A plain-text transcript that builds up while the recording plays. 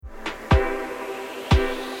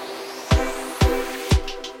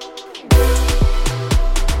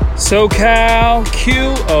SoCal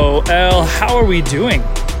QOL, how are we doing?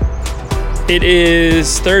 It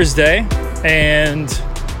is Thursday and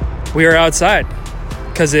we are outside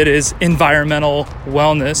because it is Environmental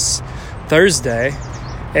Wellness Thursday,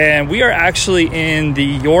 and we are actually in the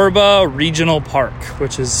Yorba Regional Park,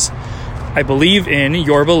 which is, I believe, in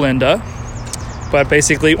Yorba Linda, but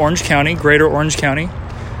basically Orange County, Greater Orange County.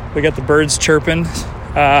 We got the birds chirping.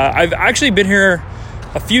 I've actually been here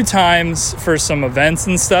a few times for some events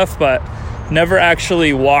and stuff, but never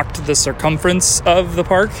actually walked the circumference of the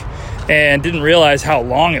park and didn't realize how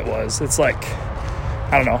long it was. It's like,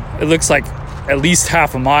 I don't know, it looks like at least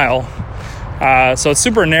half a mile. So it's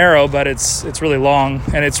super narrow, but it's really long,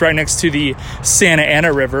 and it's right next to the Santa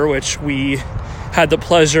Ana River, which we had the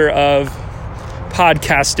pleasure of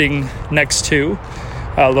podcasting next to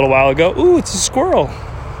a little while ago. Ooh, it's a squirrel.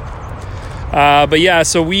 But yeah,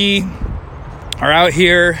 so we are out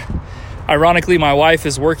here. Ironically, my wife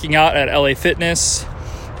is working out at LA Fitness,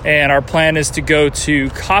 and our plan is to go to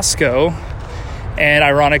Costco. And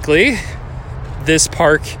ironically, this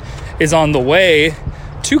park is on the way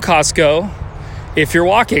to Costco if you're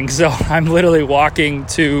walking. So I'm literally walking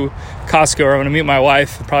to Costco. I'm going to meet my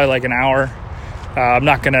wife probably like an hour. I'm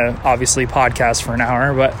not going to obviously podcast for an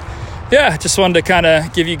hour, but yeah, just wanted to kind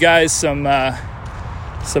of give you guys some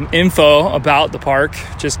info about the park,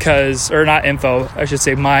 just because, or not info, I should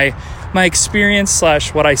say my experience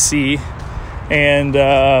 / what I see. And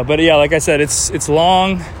but yeah, like I said, it's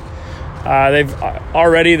long.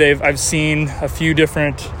 I've seen a few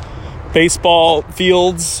different baseball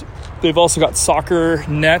fields. They've also got soccer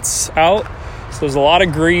nets out, so there's a lot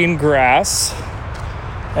of green grass.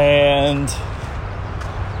 And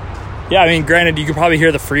yeah, I mean, granted, you can probably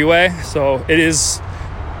hear the freeway, so it is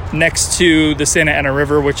next to the Santa Ana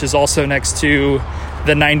River, which is also next to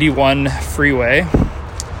the 91 freeway.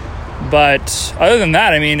 But other than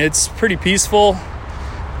that, I mean, it's pretty peaceful.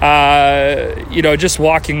 Just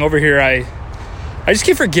walking over here, I just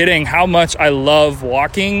keep forgetting how much I love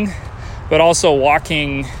walking, but also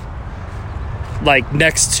walking like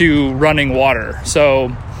next to running water.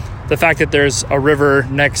 So the fact that there's a river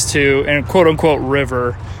next to, and quote unquote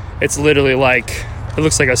river, it's literally like, it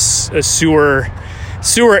looks like a sewer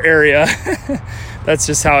area. That's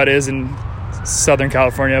just how it is in Southern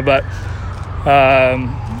California. But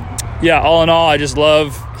yeah, all in all, I just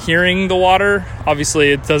love hearing the water.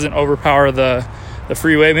 Obviously, it doesn't overpower the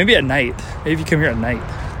freeway. Maybe at night. Maybe if you come here at night.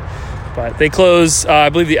 But they close, I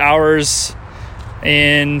believe, the hours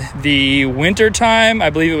in the winter time.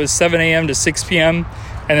 I believe it was 7 a.m. to 6 p.m.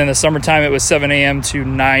 And then the summertime, it was 7 a.m. to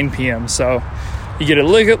 9 p.m. So you get a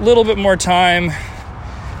little bit more time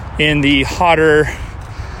in the hotter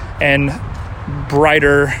and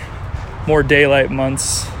brighter, more daylight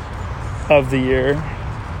months of the year.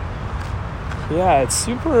 Yeah, it's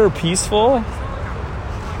super peaceful.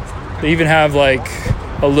 They even have like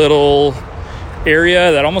a little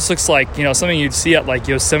area that almost looks like, something you'd see at like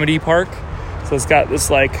Yosemite Park. So it's got this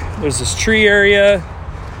there's this tree area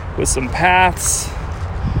with some paths,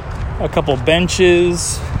 a couple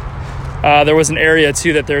benches. There was an area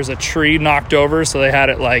too that there's a tree knocked over, so they had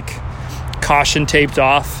it like caution taped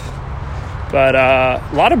off. But a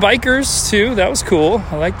lot of bikers too. That was cool.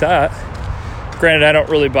 I like that. Granted, I don't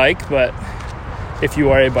really bike, but if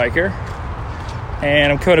you are a biker.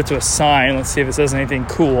 And I'm coming up to a sign. Let's see if it says anything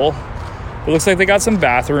cool. It looks like they got some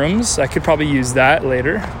bathrooms. I could probably use that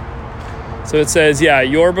later. So it says, yeah,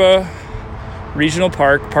 Yorba Regional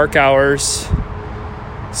Park, park hours,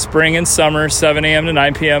 spring and summer, 7 a.m. to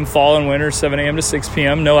 9 p.m., fall and winter, 7 a.m. to 6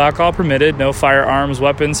 p.m., no alcohol permitted, no firearms,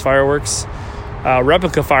 weapons, fireworks,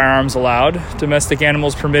 replica firearms allowed, domestic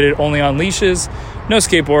animals permitted only on leashes, no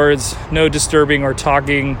skateboards, no disturbing or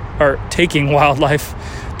taking wildlife,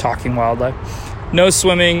 no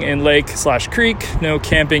swimming in lake/creek, no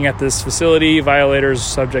camping at this facility, violators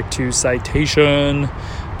subject to citation.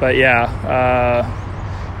 But yeah,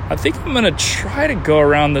 I think I'm going to try to go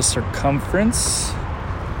around the circumference.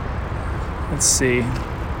 Let's see.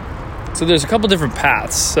 So there's a couple different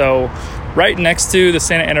paths. So right next to the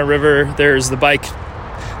Santa Ana River, there's the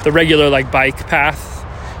regular bike path.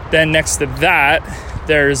 Then next to that,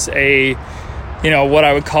 there's a, what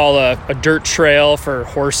I would call a dirt trail for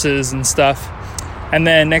horses and stuff. And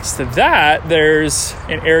then next to that, there's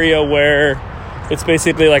an area where it's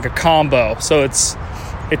basically like a combo. So it's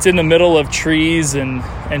in the middle of trees and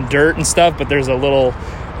dirt and stuff, but there's a little,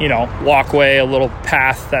 walkway, a little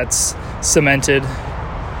path that's cemented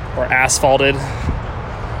or asphalted.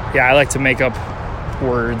 Yeah, I like to make up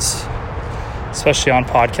words, especially on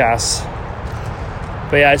podcasts.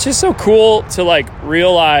 But yeah, it's just so cool to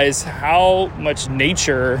realize how much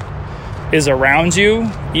nature is around you,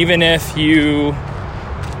 even if you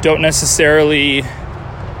don't necessarily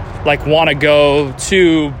like want to go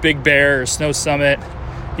to Big Bear or Snow Summit,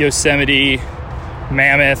 Yosemite,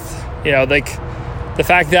 Mammoth. Like the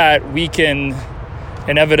fact that we can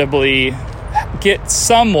inevitably get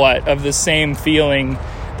somewhat of the same feeling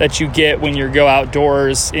that you get when you go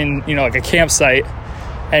outdoors in, like a campsite,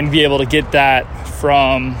 and be able to get that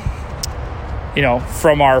from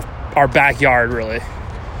our backyard, really,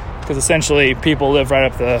 because essentially people live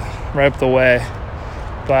right up the way.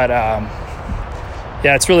 But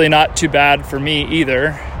yeah, it's really not too bad for me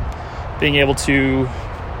either, being able to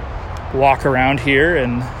walk around here,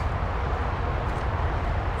 and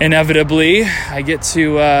inevitably I get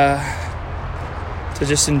to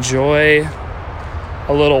just enjoy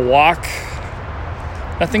a little walk.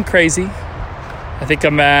 Nothing crazy. I think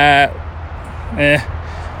I'm at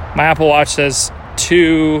my Apple Watch says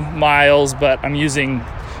 2 miles, but I'm using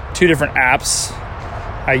 2 different apps.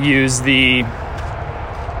 I use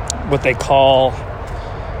what they call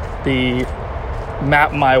the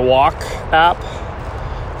Map My Walk app,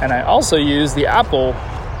 and I also use the Apple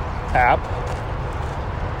app.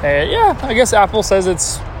 And yeah, I guess Apple says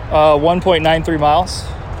it's 1.93 miles.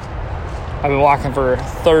 I've been walking for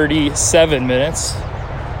 37 minutes,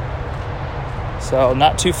 so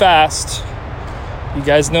not too fast. You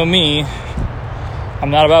guys know me. I'm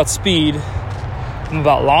not about speed. I'm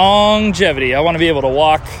about longevity. I want to be able to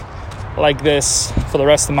walk like this for the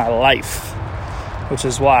rest of my life, which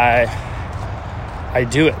is why I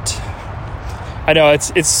do it. I know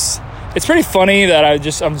it's pretty funny that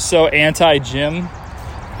I'm so anti-gym.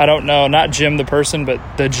 I don't know, not Jim the person, but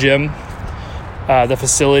the gym, the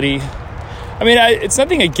facility. I mean, it's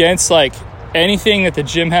nothing against like anything that the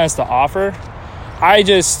gym has to offer. I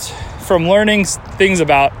just, from learning things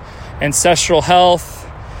about ancestral health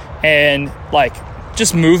and like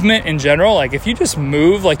just movement in general, like if you just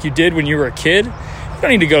move like you did when you were a kid, you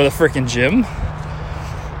don't need to go to the freaking gym.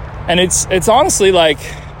 And it's honestly like,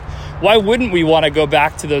 why wouldn't we want to go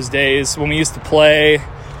back to those days when we used to play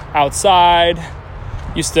outside,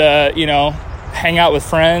 used to, hang out with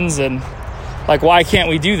friends, and like, why can't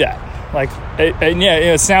we do that? Like,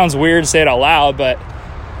 it sounds weird to say it out loud, but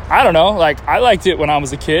I don't know. Like, I liked it when I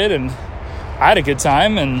was a kid, and I had a good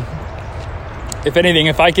time. And if anything,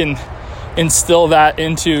 if I can instill that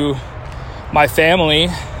into my family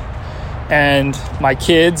and my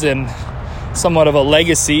kids, and somewhat of a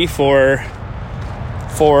legacy for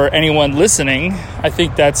anyone listening, I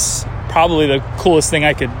think that's probably the coolest thing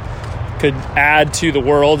I could add to the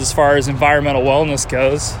world as far as environmental wellness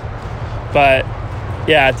goes. But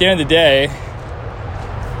yeah, at the end of the day,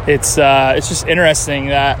 it's just interesting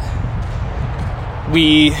that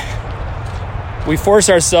we force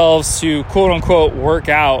ourselves to quote unquote work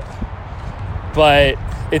out, but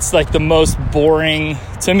it's like the most boring,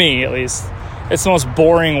 to me at least, it's the most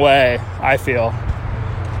boring way, I feel.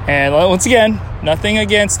 And once again, nothing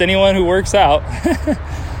against anyone who works out,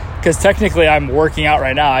 because technically I'm working out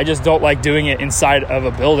right now. I just don't like doing it inside of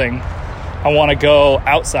a building. I want to go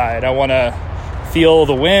outside. I want to feel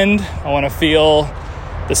the wind. I want to feel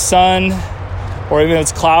the sun, or even if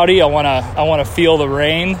it's cloudy, I want to feel the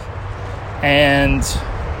rain. And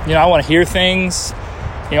I want to hear things.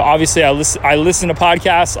 Obviously I listen to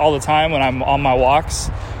podcasts all the time when I'm on my walks,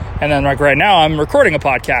 and then like right now I'm recording a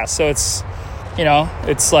podcast, so it's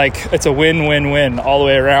it's a win-win-win all the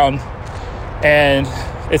way around. And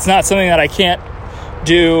it's not something that I can't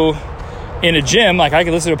do in a gym. Like, I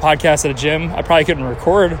could listen to a podcast at a gym. I probably couldn't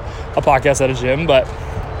record a podcast at a gym, but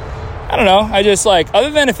I don't know. I just like, other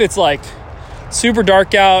than if it's like super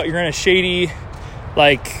dark out, you're in a shady,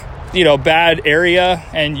 like, bad area,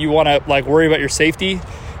 and you want to like worry about your safety,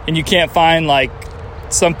 and you can't find like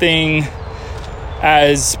something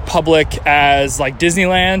as public as like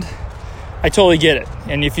Disneyland, I totally get it.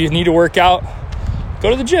 And if you need to work out, go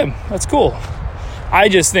to the gym. That's cool. I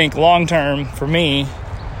just think long term for me,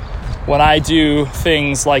 when I do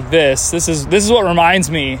things like this is what reminds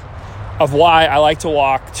me of why I like to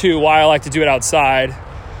walk, 2, why I like to do it outside,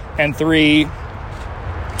 and 3,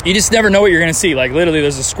 you just never know what you're going to see. Like, literally,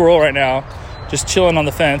 there's a squirrel right now just chilling on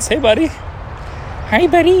the fence. Hey, buddy. Hi,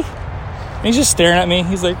 buddy. And he's just staring at me.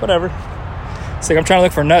 He's like, whatever. It's like, I'm trying to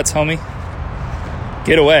look for nuts, homie.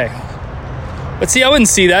 Get away. But see, I wouldn't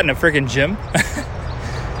see that in a freaking gym.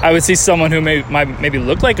 I would see someone who maybe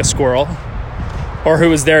look like a squirrel, or who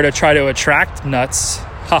was there to try to attract nuts.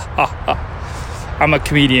 Ha, ha, ha. I'm a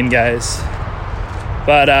comedian, guys.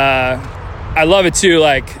 But I love it, too.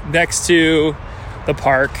 Like, next to the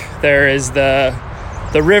park, there is the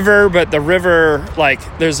river, but the river, like,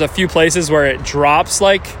 there's a few places where it drops,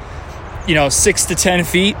 like, 6 to 10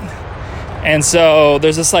 feet. And so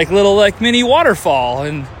there's this like little like mini waterfall,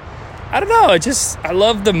 and I don't know, I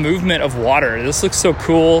love the movement of water. This looks so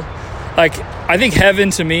cool. Like, I think heaven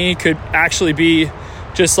to me could actually be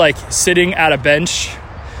just like sitting at a bench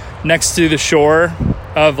next to the shore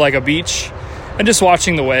of like a beach and just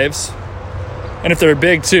watching the waves. And if they're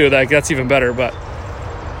big too, like that's even better. But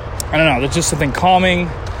I don't know, there's just something calming,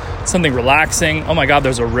 something relaxing. Oh my God,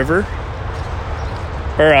 there's a river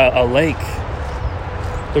or a lake.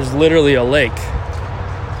 There's literally a lake.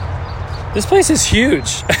 This place is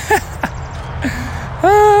huge.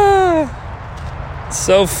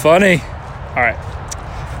 So funny. All right.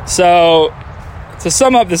 So to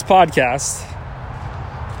sum up this podcast,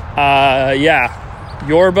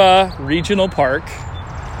 Yorba Regional Park.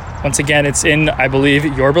 Once again, it's in, I believe,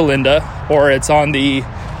 Yorba Linda, or it's on the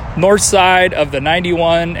north side of the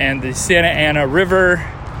 91 and the Santa Ana River.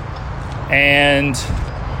 And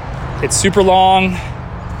it's super long.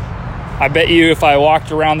 I bet you if I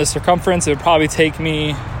walked around the circumference, it would probably take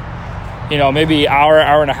me, maybe hour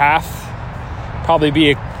and a half. Probably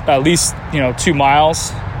be at least, 2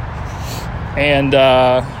 miles. And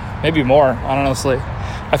maybe more, honestly.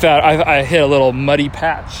 I hit a little muddy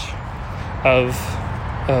patch of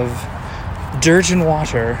dirt and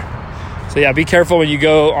water. So yeah, be careful when you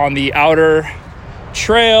go on the outer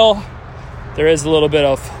trail. There is a little bit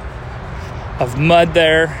of mud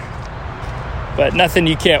there, but nothing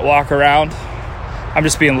you can't walk around. I'm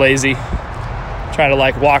just being lazy, trying to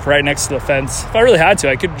like walk right next to the fence. If I really had to,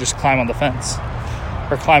 I could just climb on the fence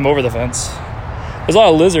or climb over the fence. There's a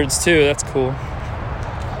lot of lizards too. That's cool.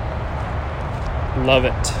 Love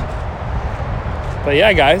it. But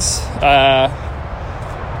yeah, guys,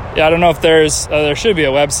 I don't know if there should be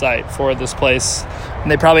a website for this place,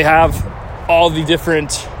 and they probably have all the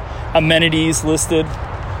different amenities listed.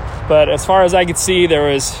 But as far as I could see, there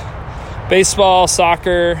was baseball,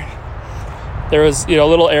 soccer. There was,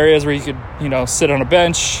 little areas where you could, sit on a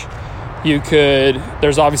bench.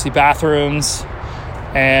 There's obviously bathrooms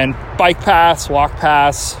and bike paths, walk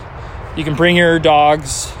paths. You can bring your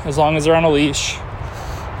dogs as long as they're on a leash.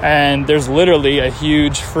 And there's literally a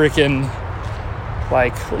huge freaking,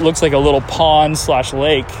 looks like a little pond /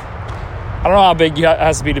 lake. I don't know how big it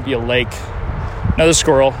has to be a lake. Another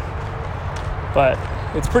squirrel. But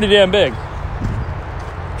it's pretty damn big.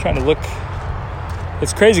 I'm trying to look.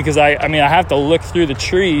 It's crazy because I have to look through the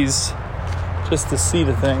trees just to see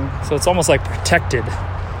the thing. So it's almost like protected.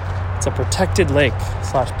 It's a protected lake /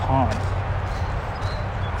 pond.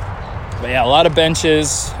 But yeah, a lot of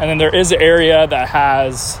benches. And then there is an area that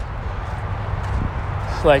has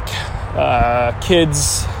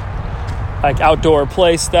kids, outdoor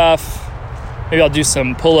play stuff. Maybe I'll do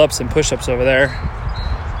some pull-ups and push-ups over there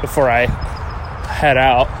before I head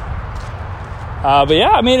out. But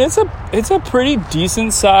yeah, it's a pretty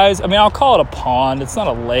decent size. I'll call it a pond. It's not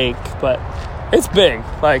a lake, but it's big.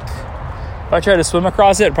 If I try to swim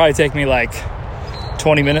across it, it'd probably take me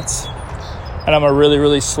 20 minutes. And I'm a really,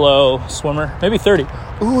 really slow swimmer. Maybe 30.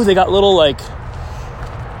 Ooh, they got little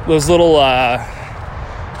those little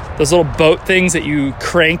boat things that you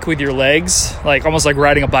crank with your legs, almost like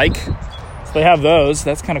riding a bike. So they have those.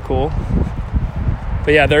 That's kind of cool.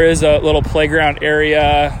 But yeah, there is a little playground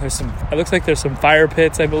area. It looks like there's some fire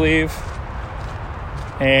pits, I believe.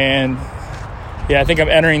 And yeah, I think I'm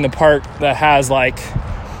entering the park that has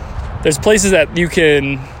there's places that you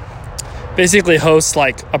can basically host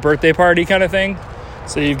a birthday party kind of thing.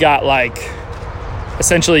 So you've got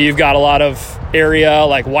essentially you've got a lot of area,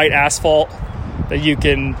 white asphalt, that you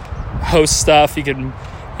can host stuff. You can,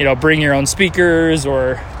 bring your own speakers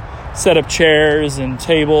or set up chairs and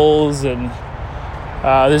tables, and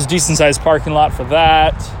there's a decent sized parking lot for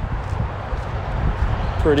that.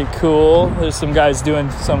 Pretty cool. There's some guys doing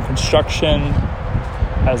some construction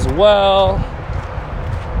as well.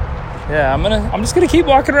 Yeah, I'm just gonna keep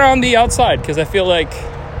walking around the outside because I feel like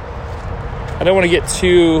I don't want to get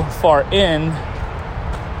too far in.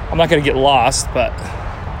 I'm not gonna get lost, but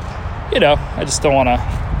I just don't want to.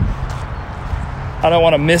 I don't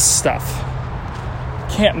want to miss stuff.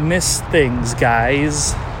 Can't miss things,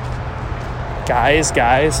 guys. Guys.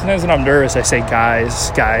 Sometimes when I'm nervous, I say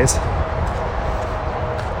guys.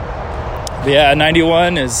 But yeah,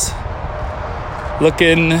 91 is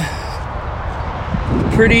looking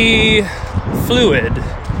pretty fluid.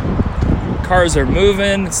 Cars are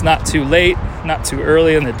moving. It's not too late, not too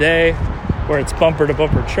early in the day where it's bumper to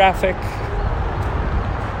bumper traffic.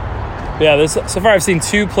 But yeah, so far I've seen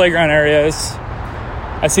 2 playground areas.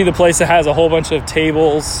 I see the place that has a whole bunch of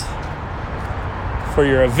tables for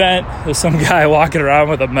your event. There's some guy walking around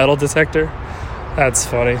with a metal detector. That's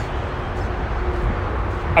funny.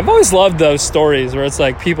 I've always loved those stories where it's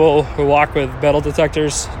like people who walk with metal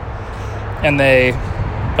detectors and they're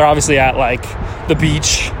obviously at like the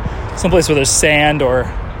beach, someplace where there's sand, or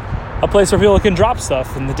a place where people can drop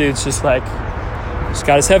stuff, and the dude's just got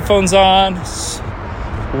his headphones on,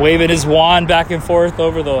 waving his wand back and forth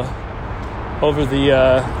over the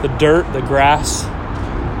dirt, the grass.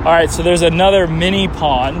 All right, so there's another mini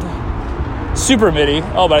pond, super mini.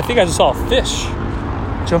 Oh, but I think I just saw a fish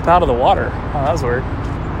jump out of the water. Oh, that was weird.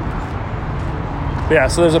 Yeah,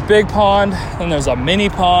 so there's a big pond, and there's a mini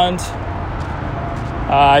pond.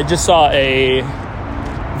 I just saw a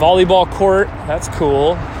volleyball court. That's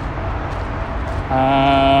cool.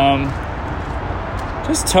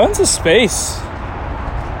 Just tons of space.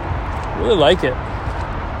 Really like it.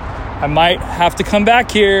 I might have to come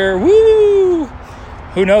back here. Woo!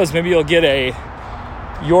 Who knows? Maybe you'll get a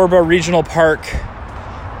Yorba Regional Park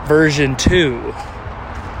version 2.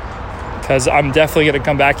 Because I'm definitely going to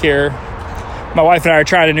come back here. My wife and I are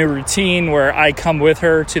trying a new routine where I come with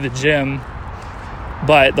her to the gym.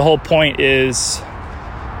 But the whole point is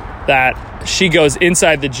that she goes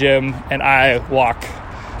inside the gym and I walk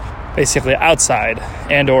basically outside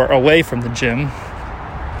and or away from the gym.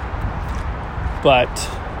 But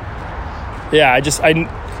yeah,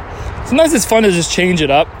 sometimes it's fun to just change it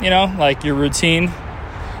up, like your routine.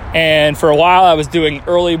 And for a while I was doing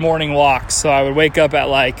early morning walks. So I would wake up at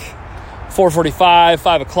like 4:45,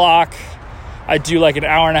 5 o'clock. I'd do like an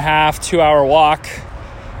hour and a half, 2-hour walk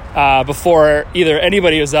before either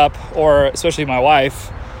anybody was up or especially my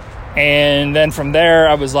wife. And then from there,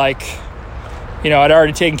 I was like, I'd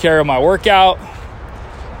already taken care of my workout.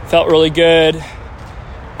 Felt really good.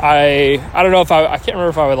 I don't know if I can't remember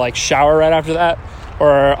if I would like shower right after that,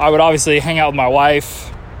 or I would obviously hang out with my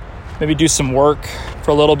wife, maybe do some work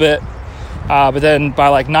for a little bit. But then by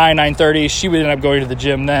like 9:30, she would end up going to the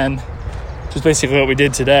gym then, which is basically what we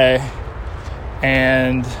did today.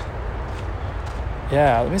 And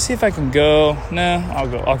yeah, let me see if I can go. No,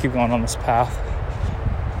 I'll keep going on this path.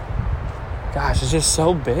 Gosh, it's just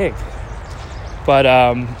so big. But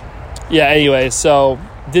yeah, anyway, so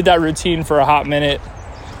did that routine for a hot minute,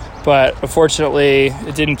 but unfortunately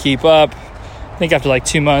it didn't keep up. I think after like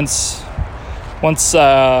 2 months, once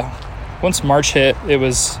March hit, it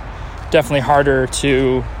was definitely harder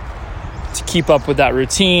to keep up with that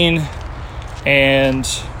routine. And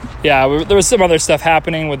yeah, there was some other stuff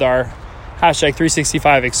happening with our hashtag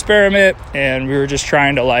 365 experiment, and we were just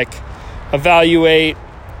trying to like evaluate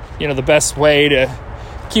the best way to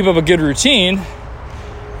keep up a good routine,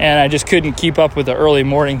 and I just couldn't keep up with the early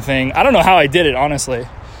morning thing. I don't know how I did it, honestly.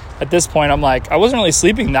 At this point, I'm like, I wasn't really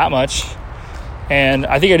sleeping that much, and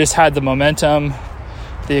I think I just had the momentum,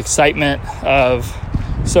 the excitement of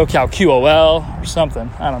SoCal QOL or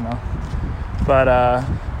something. I don't know. But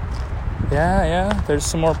yeah, there's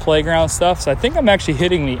some more playground stuff, so I think I'm actually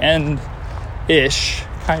hitting the end-ish,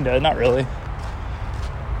 kind of, not really.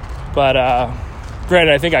 But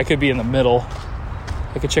granted, I think I could be in the middle.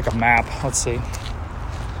 I could check a map. Let's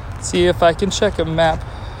see if I can check a map.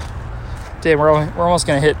 Damn, we're almost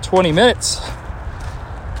gonna hit 20 minutes.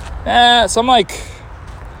 So I'm a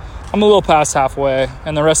little past halfway,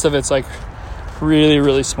 and the rest of it's like really,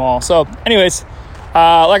 really small. So anyways,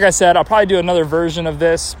 like I said, I'll probably do another version of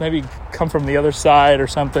this, maybe come from the other side or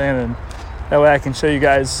something, and that way I can show you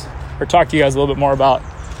guys or talk to you guys a little bit more about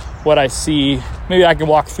what I see. Maybe I can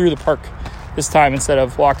walk through the park this time instead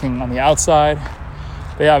of walking on the outside.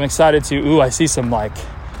 But yeah, I'm excited to, I see some like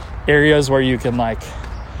areas where you can like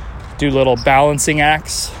do little balancing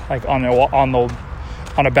acts, like on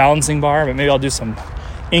a balancing bar, but maybe I'll do some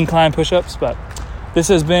incline push-ups. But this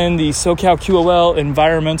has been the SoCal QOL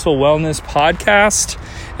Environmental Wellness Podcast.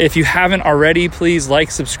 If you haven't already, please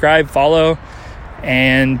like, subscribe, follow,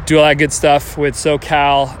 and do all that good stuff with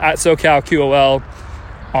SoCal, at SoCal QOL,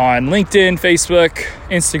 on LinkedIn, Facebook,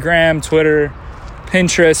 Instagram, Twitter,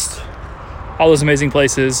 Pinterest, all those amazing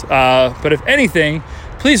places. But if anything,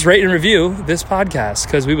 please rate and review this podcast,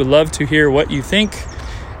 because we would love to hear what you think.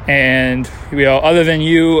 And other than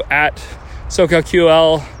you at SoCal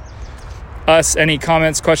QOL, us, any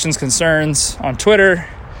comments, questions, concerns on Twitter,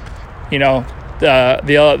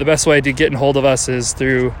 the best way to get in hold of us is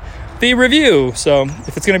through the review. So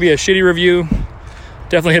if it's going to be a shitty review,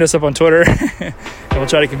 definitely hit us up on Twitter and we'll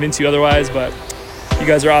try to convince you otherwise. But you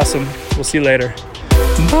guys are awesome. We'll see you later.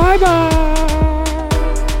 Bye-bye.